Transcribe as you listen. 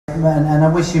and I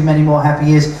wish you many more happy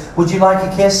years. Would you like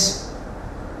a kiss?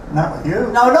 Not with you.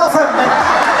 No, not from me.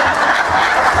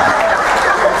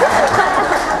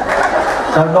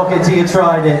 Don't knock it till you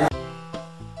tried it.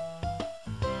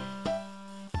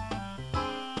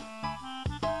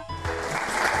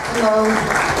 Hello.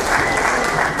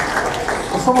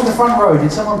 What's wrong with the front row?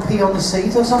 Did someone pee on the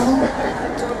seat or something?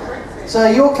 So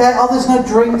you okay? Oh, there's no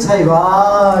drink table.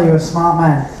 Ah, you're a smart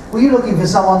man. Were you looking for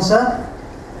someone, sir?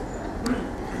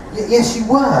 Yes, you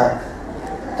were.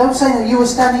 Don't say that. You were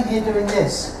standing here doing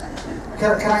this.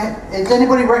 Can I? Does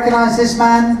anybody recognise this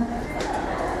man?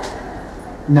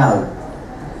 No.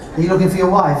 Are you looking for your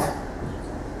wife?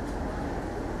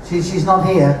 She's not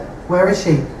here. Where is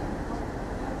she?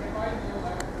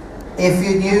 If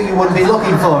you knew, you wouldn't be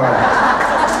looking for her.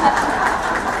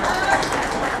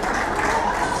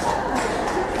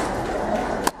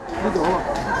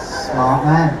 Smart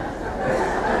man.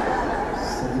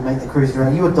 So you make the cruise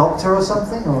around. Are you a doctor or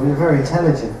something? Or you're very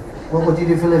intelligent? What do you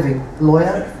do for a living?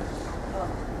 Lawyer?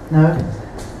 No?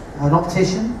 An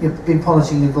optician? You've been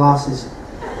polishing your glasses.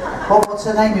 What's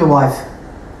her name, your wife?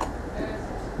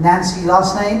 Nancy,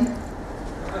 last name?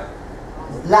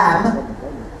 Lamb?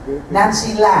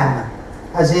 Nancy Lamb.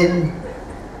 As in...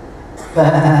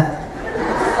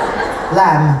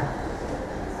 Lamb.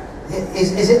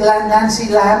 Is it Nancy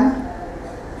Lamb?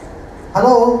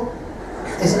 Hello?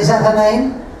 Is that her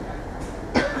name?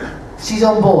 She's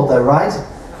on board though, right?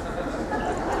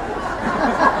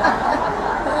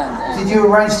 Did you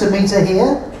arrange to meet her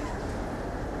here?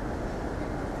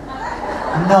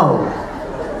 No.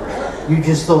 You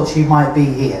just thought she might be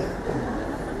here.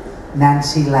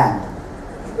 Nancy Lamb.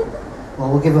 Well,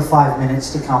 we'll give her 5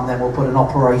 minutes to come, then we'll put an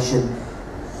operation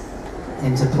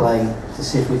into play to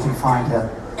see if we can find her.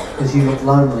 Because you look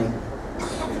lonely.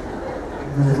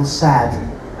 A little sad.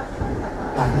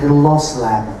 Like a little lost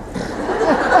lamb.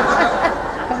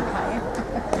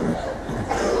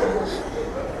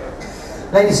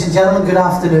 Ladies and gentlemen, good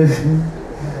afternoon.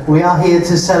 We are here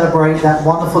to celebrate that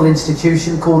wonderful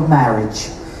institution called marriage.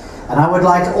 And I would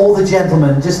like all the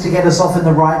gentlemen, just to get us off in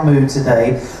the right mood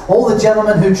today, all the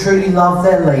gentlemen who truly love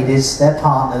their ladies, their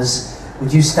partners,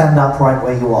 would you stand up right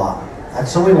where you are?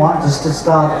 That's all we want, just to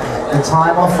start the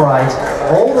time off right.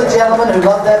 All the gentlemen who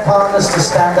love their partners to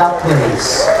stand up,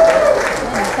 please.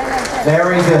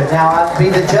 Very good. Now, it'll be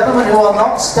the gentlemen who are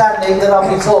not standing that I'll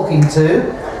be talking to.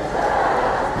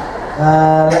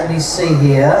 Let me see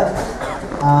here.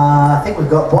 I think we've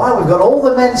got all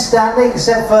the men standing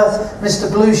except for Mr.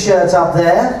 Blue Shirt up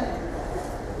there.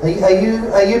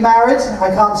 Are you married?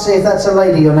 I can't see if that's a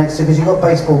lady you're next to because you've got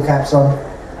baseball caps on.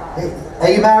 Are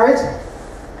you married?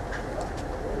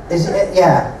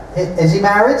 Yeah. Is he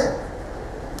married?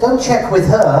 Don't check with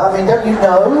her. I mean, don't you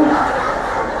know?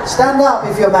 Stand up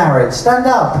if you're married. Stand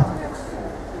up.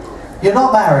 You're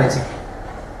not married.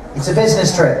 It's a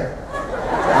business trip.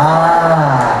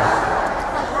 Ah.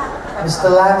 Mr.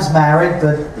 Lamb's married,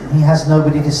 but he has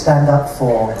nobody to stand up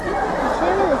for.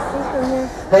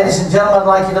 Ladies and gentlemen, I'd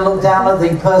like you to look down at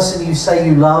the person you say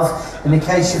you love. And in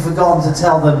case you've forgotten to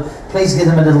tell them, please give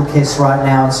them a little kiss right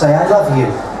now and say, I love you.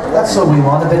 That's all we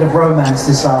want, a bit of romance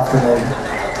this afternoon.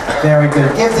 Very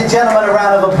good. Give the gentleman a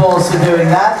round of applause for doing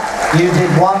that. You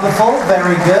did wonderful.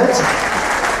 Very good.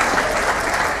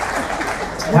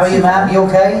 How are you, ma'am? You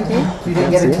okay? You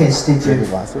didn't get a kiss, did you?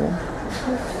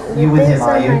 You with him,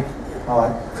 are you?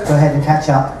 Alright, go ahead and catch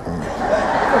up.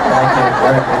 Thank you,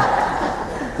 very good.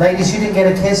 Ladies, you didn't get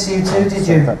a kiss, you two, did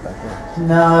you?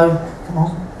 No. Come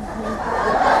on.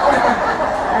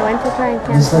 I went to try and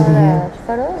cancel the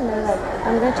photo, and they're like,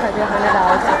 I'm going to charge you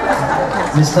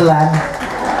 $100. Mr. Lamb.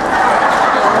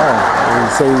 You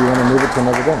say you want to move it to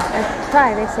another day. I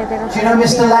tried, they said they don't. Do you know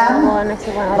Mr. Lamb?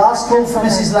 Last call for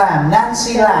Mrs. Lamb.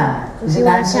 Nancy Lamb. Is it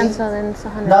Nancy? Cancel, then it's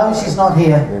 $100. No, she's not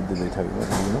here. Yeah, did they tell you that?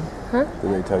 Do you know? Huh?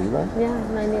 Did they tell you that?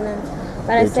 Yeah, 99.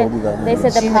 But I said, they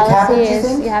said the Seen policy the cabin,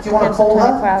 is you have do to you want to cancel call her?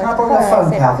 24 hours Can I borrow before. your phone, I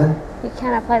said, Calvin? you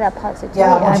can't apply that policy to Yeah,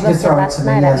 me. I want you to looked throw it last to me,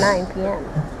 night yes. at 9 p.m.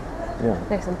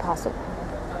 Yeah. It's impossible.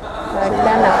 So I got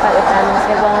in a fight with them and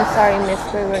said, well, I'm sorry, miss,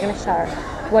 we were going to shower.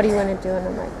 What do you want to do? And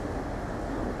I'm like,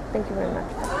 thank you very much,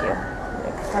 thank you.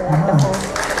 Like, hung up the phone.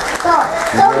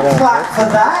 Don't clap for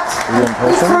that!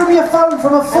 You threw me a phone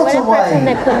from a foot away!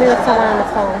 They put me with someone on the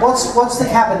phone. What's the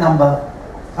cabin number?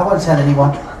 I won't tell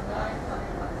anyone.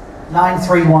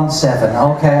 9317.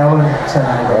 Okay, I won't tell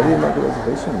Why anybody. did you make a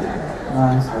reservation? We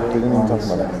didn't even talk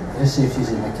about that. Let's see if she's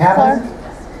in the cabin.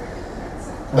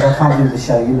 Well, I can't do the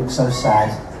show, you look so sad.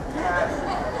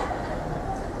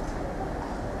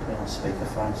 Put it on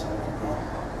speakerphone so I can hear.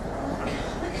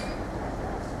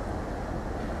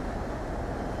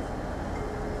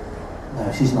 No,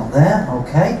 No, she's not there.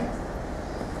 Okay.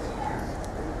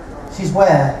 She's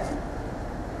where?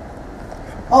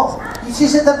 Oh,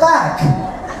 she's at the back.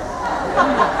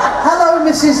 Hello,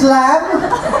 Mrs. Lamb.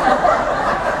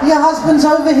 Your husband's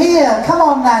over here. Come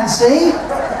on, Nancy.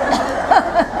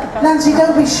 Nancy,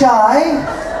 don't be shy.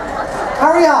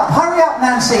 Hurry up,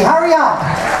 Nancy, hurry up.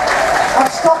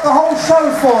 I've stopped the whole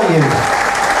show for you.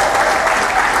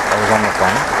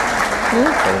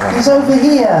 He's over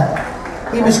here.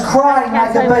 He was crying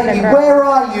like a baby. Where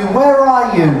are you? Where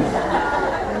are you?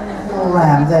 Little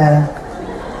lamb there.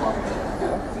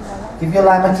 Give your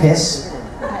lamb a kiss.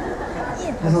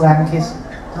 Little lamb kiss.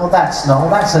 Oh, that's not.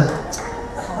 That's a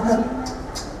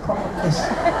proper kiss.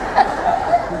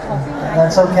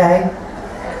 That's okay.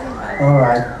 All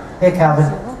right. Here, Calvin.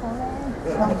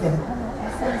 Come on, get it.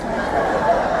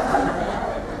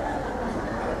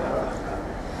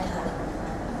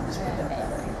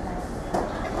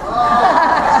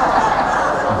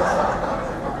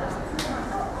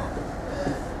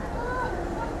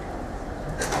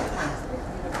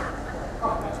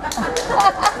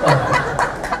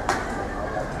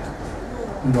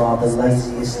 You are the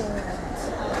laziest.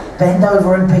 Bend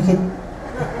over and pick it.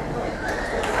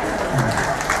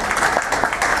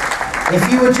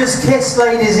 If you would just kiss,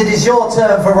 ladies, it is your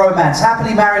turn for romance.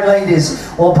 Happily married ladies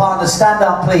or partners, stand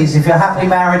up, please. If you're happily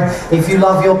married, if you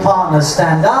love your partner,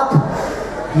 stand up.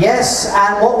 Yes,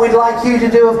 and what we'd like you to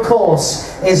do, of course,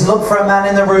 is look for a man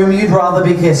in the room you'd rather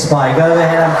be kissed by. Go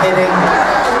ahead, I'm kidding.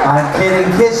 I'm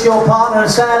kidding. Kiss your partner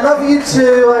and say, I love you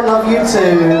too, I love you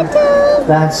too.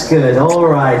 That's good. All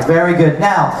right, very good.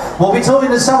 Now, we'll be talking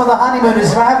to some of the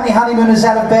honeymooners. Do I have any honeymooners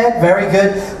out of bed? Very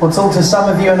good. We'll talk to some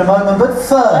of you in a moment. But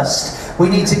first, we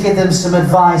need to give them some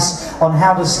advice on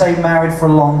how to stay married for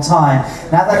a long time.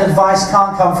 Now, that advice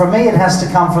can't come from me. It has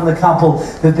to come from the couple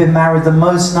who've been married the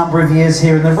most number of years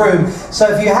here in the room. So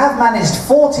if you have managed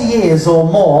 40 years or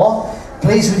more,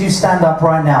 please would you stand up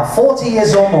right now. 40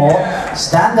 years or more.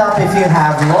 Stand up if you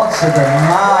have. Lots of them.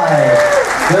 My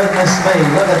goodness me.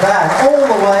 Look at that. All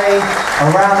the way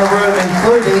around the room,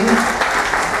 including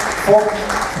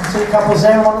 2 couples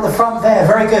there and one at the front there.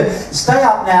 Very good. Stay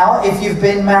up now if you've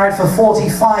been married for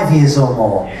 45 years or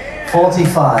more.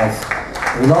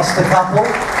 45. We lost a couple.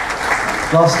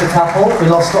 Lost a couple. We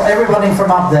lost everybody from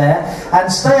up there.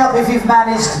 And stay up if you've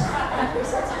managed...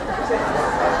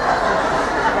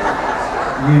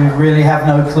 You really have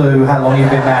no clue how long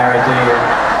you've been married, do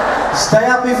you? Stay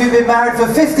up if you've been married for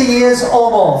 50 years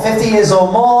or more. 50 years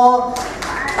or more.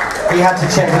 He had to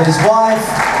check with his wife.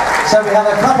 So we have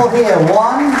a couple here.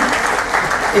 1.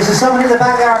 Is there someone in the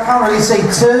back there? I can't really see.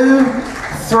 2,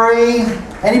 3.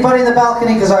 Anybody in the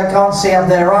balcony? Because I can't see up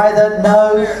there either.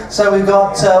 No. So we've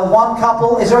got 1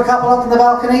 couple. Is there a couple up in the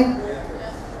balcony?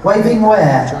 Waving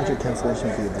where? Charge a cancellation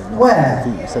fee. No where?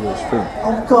 Fee. You said it was free.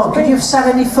 Oh God, could you have sat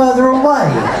any further away?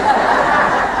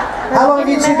 How long have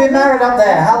you two been married up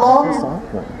there? How long?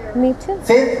 Me too.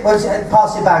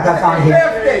 Pass it back, I can't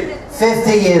hear.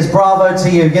 50 years, bravo to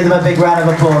you. Give them a big round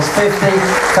of applause. 50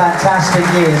 fantastic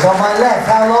years. On my left,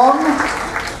 how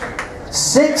long?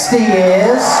 60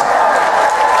 years.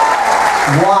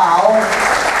 Wow.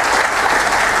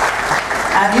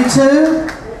 And you two?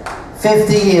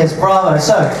 50 years, bravo.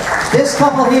 So, this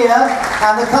couple here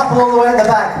and the couple all the way at the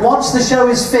back, once the show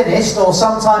is finished or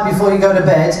sometime before you go to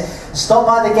bed, stop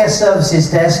by the guest services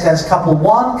desk. That's couple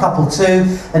 1, couple 2,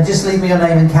 and just leave me your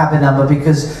name and cabin number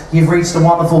because you've reached a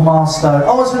wonderful milestone.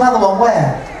 Oh, there's another one.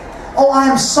 Where? Oh, I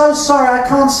am so sorry, I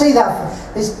can't see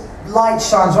that. This light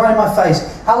shines right in my face.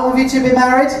 How long have you two been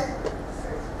married?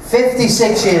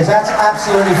 56 years, that's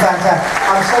absolutely fantastic.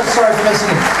 I'm so sorry for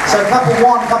missing it. So couple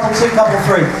 1, couple 2, couple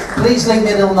 3. Please leave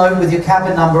me a little note with your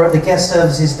cabin number at the guest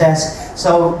services desk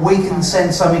so we can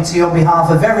send something to you on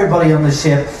behalf of everybody on the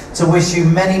ship to wish you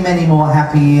many, many more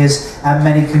happy years and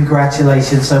many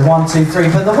congratulations. So 1, 2, 3.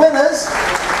 But the winners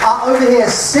are over here,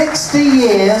 60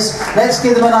 years. Let's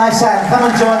give them a nice hand. Come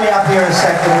and join me up here a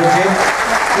second, would you?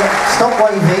 Yeah, stop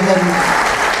waving and...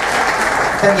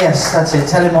 Yes, that's it.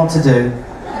 Tell him what to do.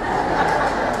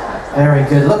 Very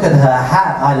good. Look at her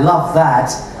hat. I love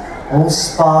that. All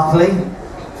sparkly.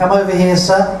 Come over here,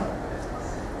 sir.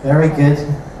 Very good.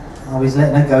 Oh, he's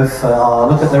letting her go for... Oh,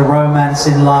 look at the romance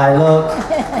in lie. Look.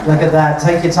 Look at that.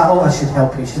 Take your time. Oh, I should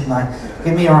help you, shouldn't I?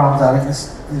 Give me your arm, darling.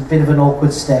 It's a bit of an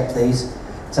awkward step, please.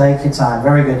 Take your time.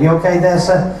 Very good. You okay there,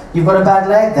 sir? You've got a bad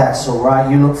leg? That's all right.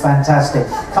 You look fantastic.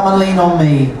 Come and lean on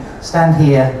me. Stand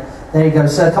here. There you go,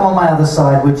 sir. Come on my other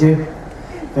side, would you?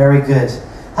 Very good.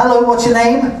 Hello, what's your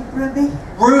name? Ruby.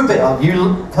 Ruby.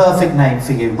 Oh, perfect name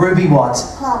for you. Ruby what?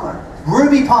 Palmer.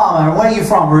 Ruby Palmer. Where are you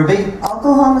from, Ruby?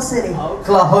 Oklahoma City.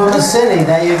 Oklahoma City,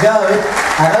 there you go.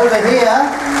 And over here,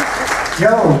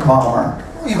 Joe Palmer.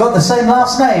 you've got the same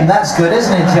last name. That's good,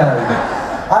 isn't it, Joe?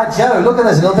 Hi, Joe, look at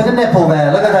this, a little bit of nipple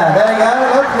there. Look at that. There you go.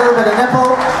 Look, a little bit of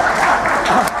nipple.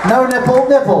 No nipple,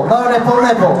 nipple. No nipple,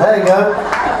 nipple. There you go.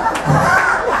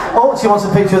 Oh, she wants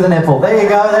a picture of the nipple. There you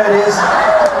go. There it is.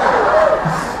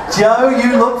 Joe,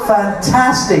 you look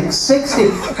fantastic. 60.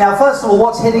 Now, first of all,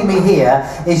 what's hitting me here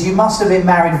is you must have been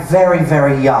married very,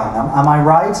 very young. Am I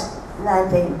right?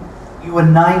 19. You were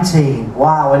 19.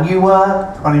 Wow. And you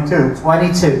were? 22.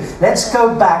 22. Let's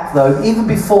go back, though, even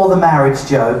before the marriage,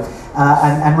 Joe.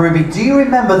 And Ruby, do you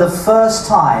remember the first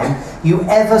time you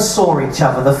ever saw each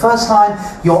other? The first time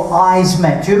your eyes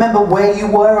met? Do you remember where you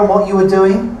were and what you were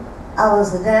doing? I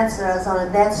was a dancer. I was on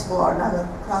a dance floor, and I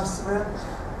looked across the room.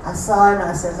 I saw him, and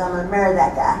I said, I'm going to marry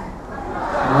that guy.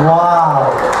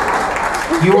 Wow.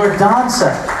 You were a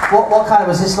dancer. What kind of,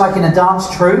 was this like in a dance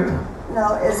troupe?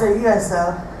 No, it's a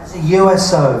USO. It's a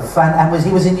USO. And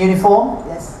he was in uniform?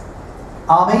 Yes.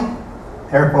 Army?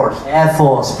 Air Force. Air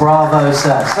Force. Bravo,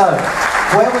 sir. So,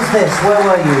 where was this? Where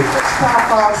were you? Wichita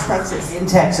Falls, Texas. In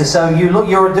Texas. So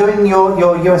you're doing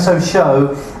your USO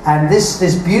show, and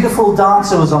this beautiful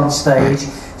dancer was on stage.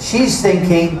 She's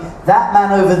thinking, that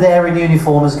man over there in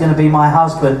uniform is going to be my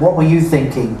husband. What were you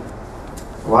thinking?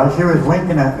 Well, she was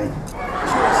winking at me.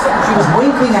 She was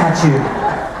winking at you.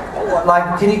 What,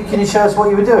 like, can you show us what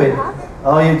you were doing?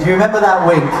 Oh, do you remember that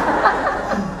wink?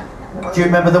 Do you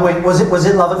remember the wink? Was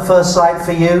it love at first sight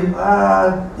for you?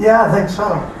 Yeah, I think so.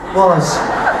 Was.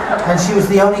 And she was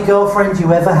the only girlfriend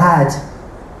you ever had?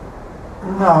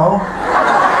 No.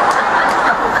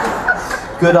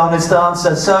 Good, honest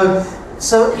answer.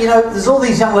 So, you know, there's all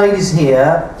these young ladies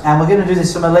here, and we're going to do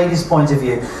this from a lady's point of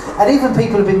view. And even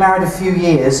people who've been married a few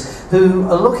years who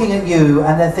are looking at you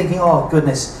and they're thinking, oh,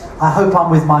 goodness, I hope I'm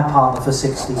with my partner for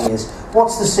 60 years.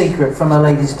 What's the secret from a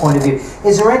lady's point of view?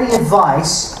 Is there any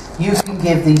advice you can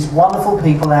give these wonderful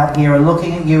people out here and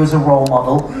looking at you as a role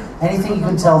model? Anything you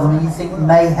can tell them that you think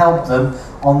may help them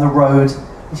on the road,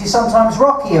 which is sometimes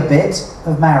rocky a bit,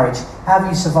 of marriage? How have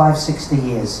you survived 60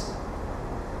 years?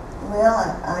 Well,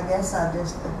 I guess I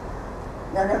just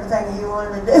done everything you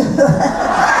wanted to do.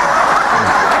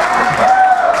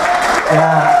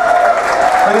 Yeah.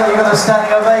 Look at, you got a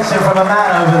standing ovation from a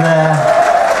man over there.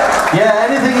 Yeah,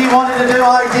 anything you wanted to do,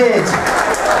 I did.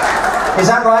 Is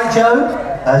that right, Joe?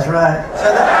 That's right. So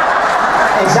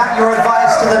is that your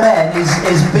advice to the men?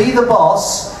 Is be the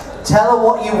boss, tell her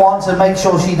what you want and make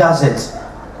sure she does it?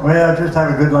 Well, just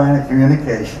have a good line of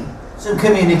communication. Some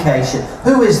communication.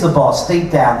 Who is the boss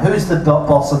deep down? Who's the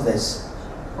boss of this?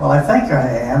 Well, I think I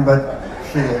am, but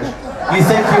she is. You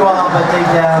think you are, but deep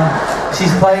down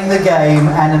she's playing the game,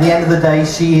 and at the end of the day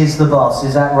she is the boss.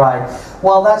 Is that right?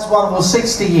 Well, that's wonderful.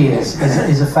 60 years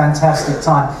is a fantastic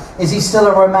time. Is he still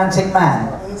a romantic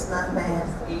man? He's my man.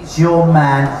 He's your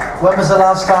man. When was the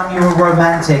last time you were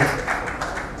romantic?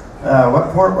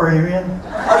 What port were you in?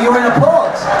 Oh, you were in a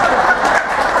port.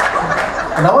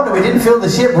 No wonder we didn't feel the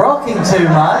ship rocking too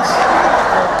much.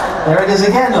 There it is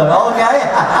again, look. Okay.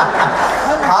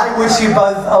 I wish you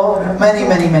both many,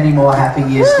 many, many more happy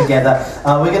years together.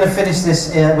 We're going to finish this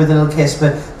with a little kiss,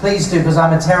 but please do, because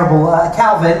I'm a terrible...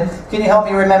 Calvin, can you help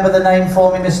me remember the name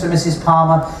for me, Mr. and Mrs.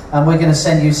 Palmer? And we're going to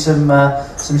send you some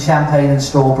champagne and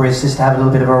strawberries just to have a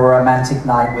little bit of a romantic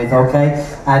night with, okay?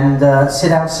 And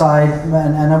sit outside,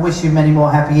 and I wish you many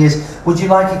more happy years. Would you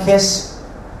like a kiss?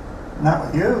 Not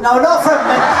with you. No, not from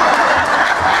me!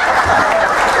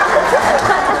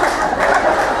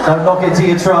 Don't knock it till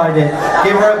you tried it.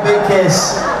 Give her a big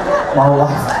kiss. My wife.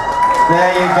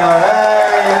 There you go.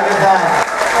 Hey, look at that.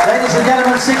 Ladies and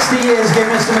gentlemen, 60 years. Give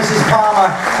Mr. and Mrs. Palmer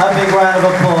a big round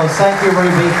of applause. Thank you,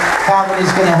 Ruby. Calvin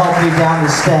is going to help you down the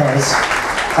stairs.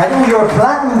 And oh, you're a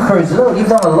platinum cruiser. Look, you've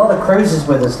done a lot of cruises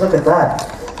with us. Look at that.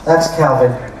 That's Calvin.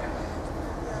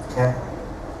 Okay.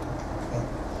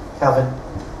 Calvin,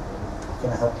 I'm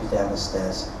going to help you down the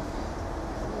stairs.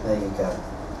 There you go.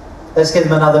 Let's give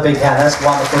them another big hand. That's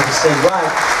wonderful to see.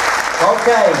 Right.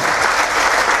 Okay.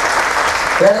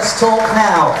 Let us talk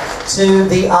now to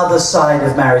the other side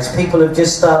of marriage. People have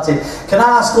just started. Can I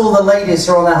ask all the ladies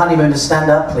who are on their honeymoon to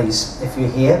stand up, please? If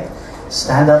you're here,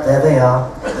 stand up. There they are.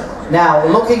 Now,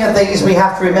 looking at these, we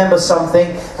have to remember something,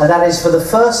 and that is, for the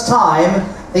first time,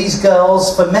 these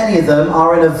girls, for many of them,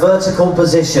 are in a vertical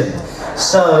position.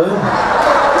 So...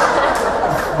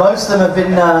 most of them have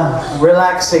been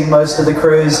relaxing most of the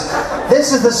cruise.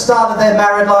 This is the start of their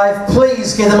married life.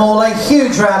 Please give them all a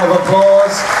huge round of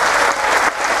applause.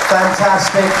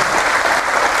 Fantastic.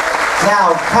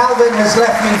 Now, Calvin has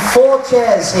left me 4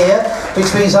 chairs here,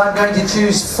 which means I'm going to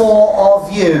choose 4 of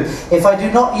of you. If I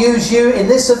do not use you in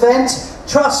this event,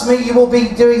 trust me, you will be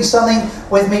doing something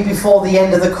with me before the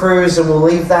end of the cruise, and we'll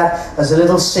leave that as a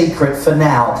little secret for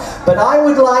now. But I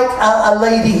would like a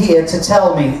lady here to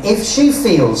tell me if she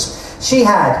feels she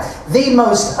had the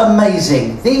most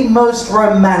amazing, the most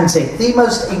romantic, the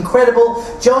most incredible...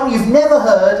 John, you've never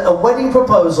heard a wedding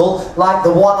proposal like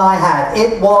the one I had.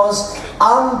 It was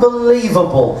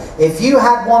unbelievable. If you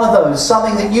had one of those,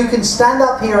 something that you can stand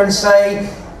up here and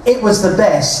say, it was the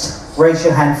best, raise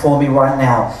your hand for me right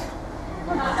now.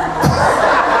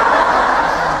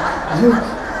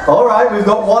 All right, we've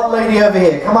got one lady over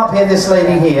here. Come up here, this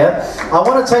lady here. I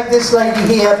want to take this lady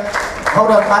here. Hold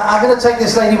on, I'm going to take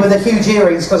this lady with the huge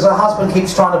earrings because her husband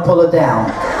keeps trying to pull her down.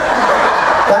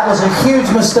 That was a huge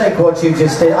mistake what you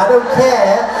just did. I don't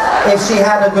care if she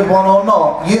had a good one or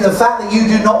not. The fact that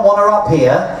you do not want her up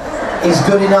here is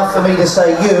good enough for me to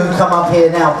say, you come up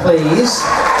here now, please.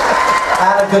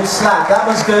 And a good slap. That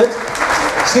was good.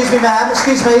 Excuse me, ma'am.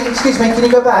 Excuse me. Can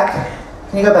you go back?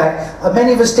 Can you go back?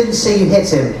 Many of us didn't see you hit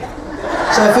him.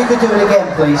 So if you could do it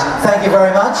again, please. Thank you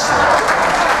very much.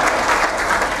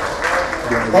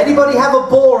 Anybody have a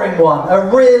boring one? A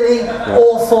really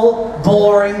awful,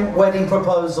 boring wedding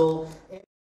proposal?